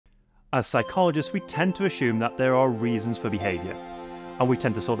As psychologists, we tend to assume that there are reasons for behaviour, and we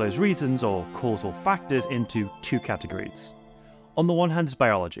tend to sort those reasons or causal factors into two categories. On the one hand is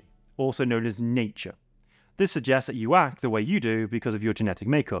biology, also known as nature. This suggests that you act the way you do because of your genetic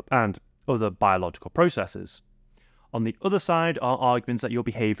makeup and other biological processes. On the other side are arguments that your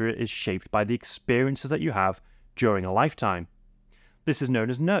behaviour is shaped by the experiences that you have during a lifetime. This is known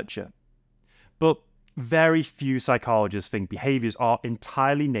as nurture. But very few psychologists think behaviours are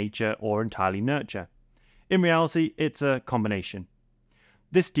entirely nature or entirely nurture. In reality, it's a combination.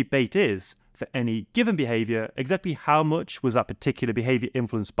 This debate is, for any given behaviour, exactly how much was that particular behaviour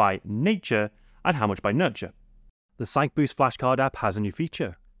influenced by nature and how much by nurture. The PsychBoost flashcard app has a new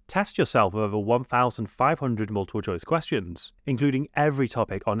feature. Test yourself with over 1,500 multiple choice questions, including every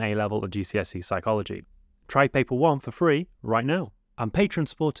topic on A-level and GCSE psychology. Try paper 1 for free right now. And Patreon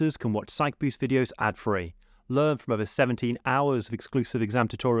supporters can watch PsychBoost videos ad-free, learn from over 17 hours of exclusive exam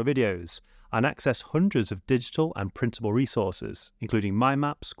tutorial videos, and access hundreds of digital and printable resources, including mind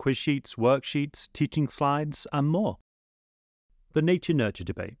maps, quiz sheets, worksheets, teaching slides, and more. The nature-nurture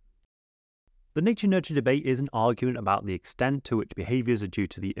debate. The nature-nurture debate is an argument about the extent to which behaviours are due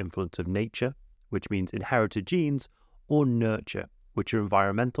to the influence of nature, which means inherited genes, or nurture, which are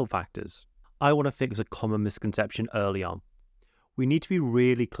environmental factors. I want to fix a common misconception early on. We need to be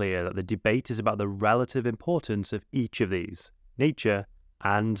really clear that the debate is about the relative importance of each of these, nature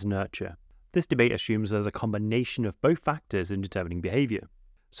and nurture. This debate assumes there's a combination of both factors in determining behaviour.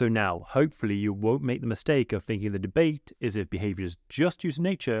 So now, hopefully you won't make the mistake of thinking the debate is if behaviour is just due to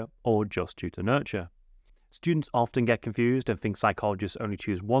nature or just due to nurture. Students often get confused and think psychologists only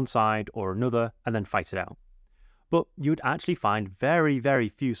choose one side or another and then fight it out. But you would actually find very, very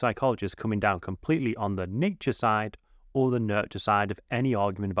few psychologists coming down completely on the nature side or the nurture side of any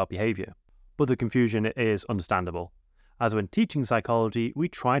argument about behaviour. But the confusion is understandable, as when teaching psychology, we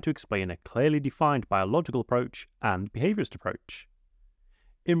try to explain a clearly defined biological approach and behaviourist approach.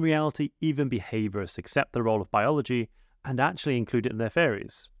 In reality, even behaviourists accept the role of biology and actually include it in their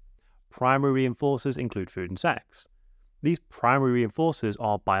theories. Primary reinforcers include food and sex. These primary reinforcers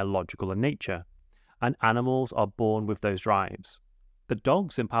are biological in nature, and animals are born with those drives. The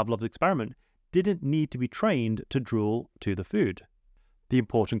dogs in Pavlov's experiment didn't need to be trained to drool to the food. The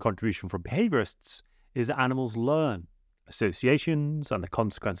important contribution from behaviourists is that animals learn associations and the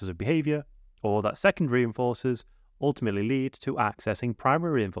consequences of behaviour, or that secondary reinforcers ultimately lead to accessing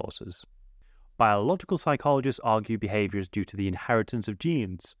primary reinforcers. Biological psychologists argue behaviour is due to the inheritance of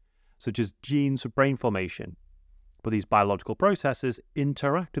genes, such as genes for brain formation, but these biological processes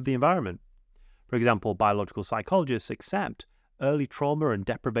interact with the environment. For example, biological psychologists accept early trauma and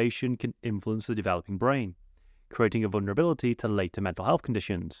deprivation can influence the developing brain, creating a vulnerability to later mental health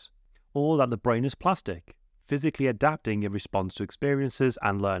conditions, or that the brain is plastic, physically adapting in response to experiences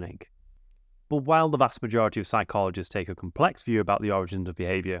and learning. But while the vast majority of psychologists take a complex view about the origins of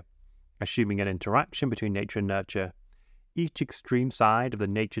behaviour, assuming an interaction between nature and nurture, each extreme side of the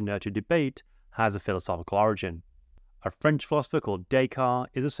nature-nurture debate has a philosophical origin. A French philosopher called Descartes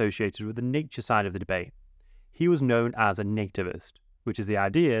is associated with the nature side of the debate. He was known as a nativist, which is the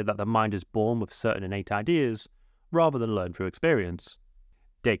idea that the mind is born with certain innate ideas rather than learned through experience.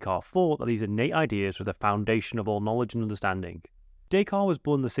 Descartes thought that these innate ideas were the foundation of all knowledge and understanding. Descartes was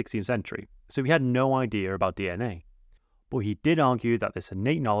born in the 16th century, so he had no idea about DNA. But he did argue that this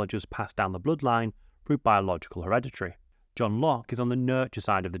innate knowledge was passed down the bloodline through biological heredity. John Locke is on the nurture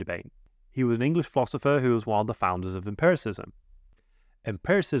side of the debate. He was an English philosopher who was one of the founders of empiricism.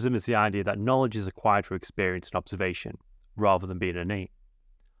 Empiricism is the idea that knowledge is acquired through experience and observation, rather than being innate.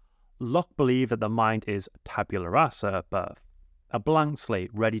 Locke believed that the mind is tabula rasa at birth, a blank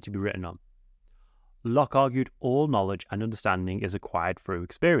slate ready to be written on. Locke argued all knowledge and understanding is acquired through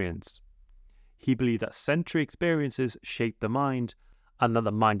experience. He believed that sensory experiences shape the mind, and that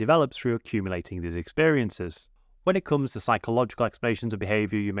the mind develops through accumulating these experiences. When it comes to psychological explanations of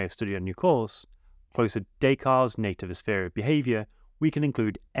behaviour you may have studied on your course, close to Descartes' nativist theory of behaviour, we can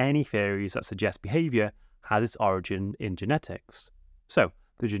include any theories that suggest behaviour has its origin in genetics. So,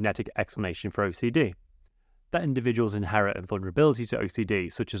 the genetic explanation for OCD. That individuals inherit a vulnerability to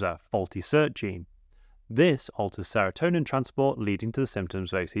OCD, such as a faulty SERT gene. This alters serotonin transport, leading to the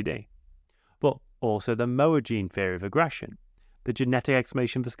symptoms of OCD. But also the MOA gene theory of aggression, the genetic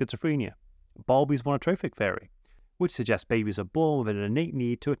explanation for schizophrenia, Bowlby's monotrophic theory, which suggests babies are born with an innate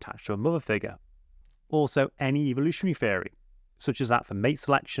need to attach to a mother figure. Also any evolutionary theory, such as that for mate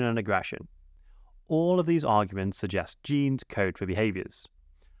selection and aggression. All of these arguments suggest genes code for behaviours,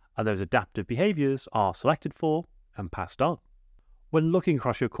 and those adaptive behaviours are selected for and passed on. When looking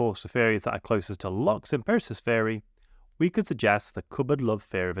across your course for theories that are closest to Locke's empiricist theory, we could suggest the cupboard love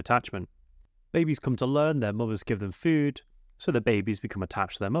fear of attachment. Babies come to learn their mothers give them food, so the babies become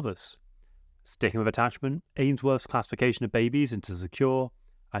attached to their mothers. Sticking with attachment, Ainsworth's classification of babies into secure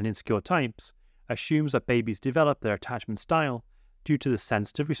and insecure types assumes that babies develop their attachment style due to the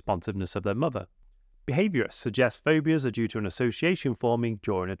sensitive responsiveness of their mother. Behaviourists suggest phobias are due to an association forming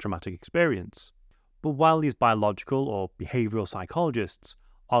during a traumatic experience. But while these biological or behavioural psychologists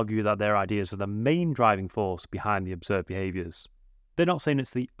argue that their ideas are the main driving force behind the observed behaviours, they're not saying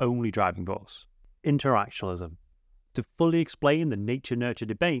it's the only driving force. Interactionalism. To fully explain the nature-nurture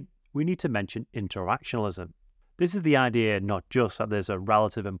debate, we need to mention interactionalism. This is the idea not just that there's a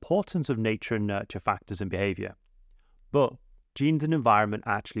relative importance of nature and nurture factors in behaviour, but genes and environment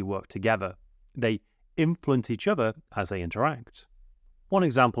actually work together. They influence each other as they interact. One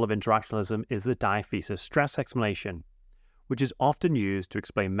example of interactionalism is the diaphysis stress explanation, which is often used to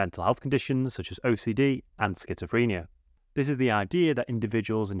explain mental health conditions such as OCD and schizophrenia. This is the idea that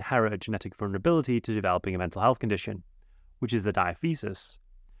individuals inherit a genetic vulnerability to developing a mental health condition, which is the diaphysis,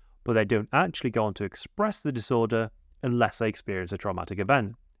 but they don't actually go on to express the disorder unless they experience a traumatic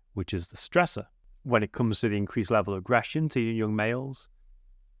event, which is the stressor. When it comes to the increased level of aggression seen in young males,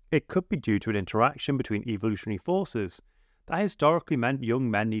 it could be due to an interaction between evolutionary forces that historically meant young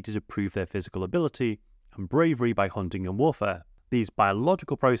men needed to prove their physical ability and bravery by hunting and warfare. These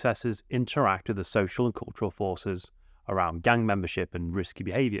biological processes interact with the social and cultural forces around gang membership and risky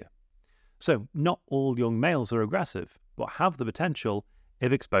behaviour. So, not all young males are aggressive, but have the potential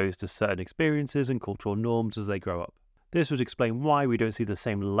if exposed to certain experiences and cultural norms as they grow up. This would explain why we don't see the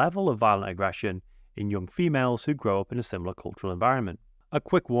same level of violent aggression in young females who grow up in a similar cultural environment. A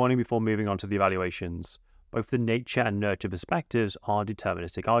quick warning before moving on to the evaluations. Both the nature and nurture perspectives are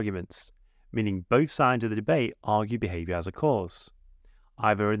deterministic arguments, meaning both sides of the debate argue behaviour as a cause,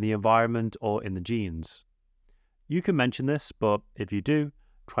 either in the environment or in the genes. You can mention this, but if you do,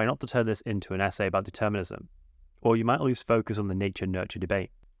 try not to turn this into an essay about determinism, or you might lose focus on the nature-nurture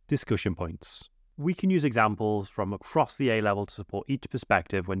debate. Discussion points. We can use examples from across the A-level to support each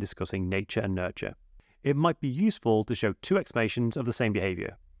perspective when discussing nature and nurture. It might be useful to show two explanations of the same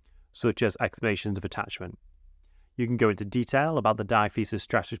behaviour, such as explanations of attachment. You can go into detail about the diaphysis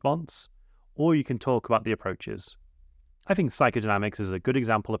stress response, or you can talk about the approaches. I think psychodynamics is a good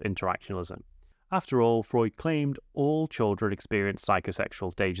example of interactionalism. After all, Freud claimed all children experience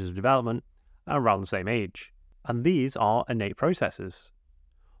psychosexual stages of development at around the same age, and these are innate processes.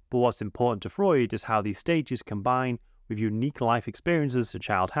 But what's important to Freud is how these stages combine with unique life experiences a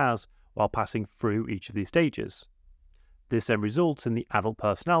child has while passing through each of these stages. This then results in the adult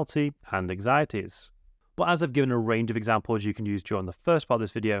personality and anxieties. But as I've given a range of examples you can use during the first part of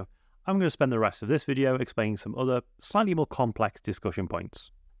this video, I'm going to spend the rest of this video explaining some other, slightly more complex discussion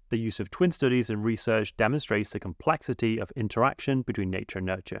points. The use of twin studies and research demonstrates the complexity of interaction between nature and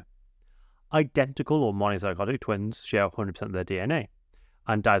nurture. Identical or monozygotic twins share 100% of their DNA,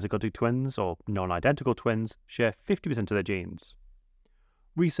 and dizygotic twins or non-identical twins share 50% of their genes.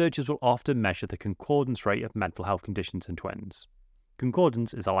 Researchers will often measure the concordance rate of mental health conditions in twins.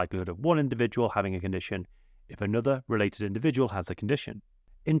 Concordance is the likelihood of one individual having a condition if another related individual has a condition.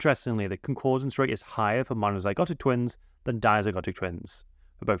 Interestingly, the concordance rate is higher for monozygotic twins than dizygotic twins,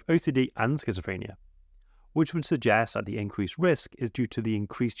 for both OCD and schizophrenia, which would suggest that the increased risk is due to the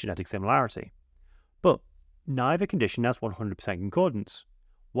increased genetic similarity. But neither condition has 100% concordance,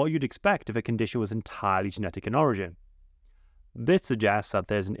 what you'd expect if a condition was entirely genetic in origin. This suggests that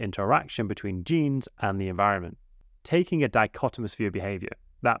there's an interaction between genes and the environment. Taking a dichotomous view of behaviour,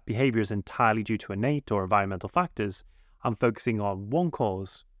 that behaviour is entirely due to innate or environmental factors, and focusing on one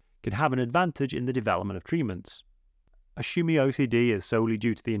cause, can have an advantage in the development of treatments. Assuming OCD is solely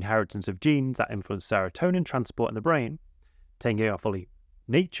due to the inheritance of genes that influence serotonin transport in the brain, taking a fully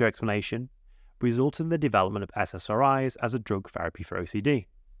nature explanation, results in the development of SSRIs as a drug therapy for OCD.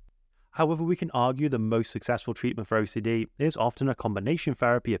 However, we can argue the most successful treatment for OCD is often a combination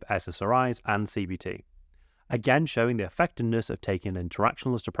therapy of SSRIs and CBT, again showing the effectiveness of taking an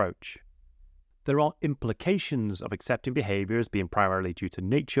interactionalist approach. There are implications of accepting behaviour as being primarily due to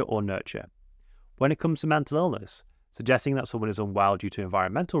nature or nurture. When it comes to mental illness, suggesting that someone is unwell due to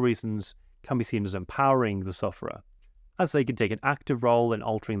environmental reasons can be seen as empowering the sufferer, as they can take an active role in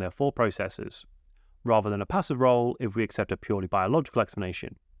altering their thought processes, rather than a passive role if we accept a purely biological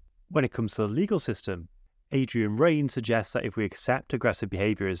explanation. When it comes to the legal system, Adrian Rain suggests that if we accept aggressive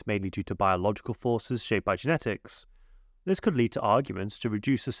behaviour is mainly due to biological forces shaped by genetics, this could lead to arguments to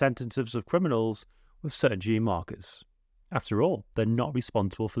reduce the sentences of criminals with certain gene markers. After all, they're not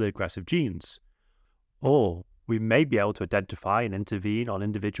responsible for the aggressive genes. Or we may be able to identify and intervene on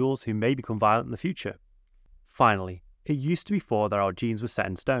individuals who may become violent in the future. Finally, It used to be thought that our genes were set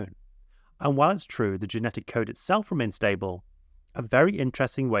in stone, and while it's true the genetic code itself remains stable, a very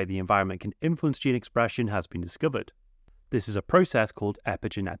interesting way the environment can influence gene expression has been discovered. This is a process called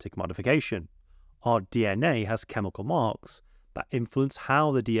epigenetic modification. Our DNA has chemical marks that influence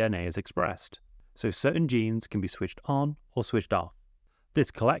how the DNA is expressed, so certain genes can be switched on or switched off. This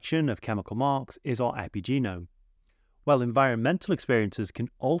collection of chemical marks is our epigenome. Well, environmental experiences can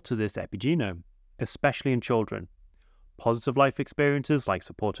alter this epigenome, especially in children. Positive life experiences like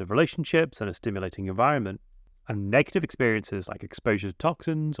supportive relationships and a stimulating environment, and negative experiences like exposure to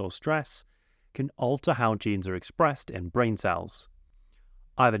toxins or stress can alter how genes are expressed in brain cells,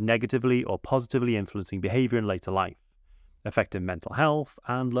 either negatively or positively influencing behaviour in later life, affecting mental health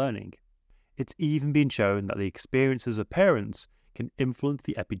and learning. It's even been shown that the experiences of parents can influence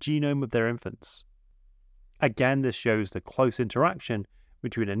the epigenome of their infants. Again, this shows the close interaction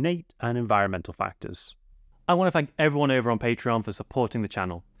between innate and environmental factors. I want to thank everyone over on Patreon for supporting the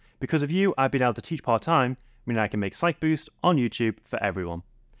channel. Because of you, I've been able to teach part-time, meaning I can make PsychBoost on YouTube for everyone.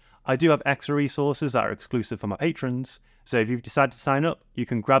 I do have extra resources that are exclusive for my patrons, so if you've decided to sign up, you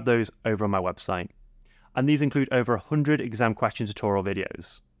can grab those over on my website. And these include over 100 exam question tutorial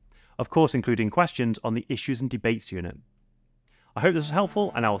videos, of course including questions on the Issues and Debates unit. I hope this was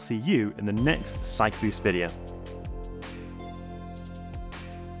helpful, and I will see you in the next PsychBoost video.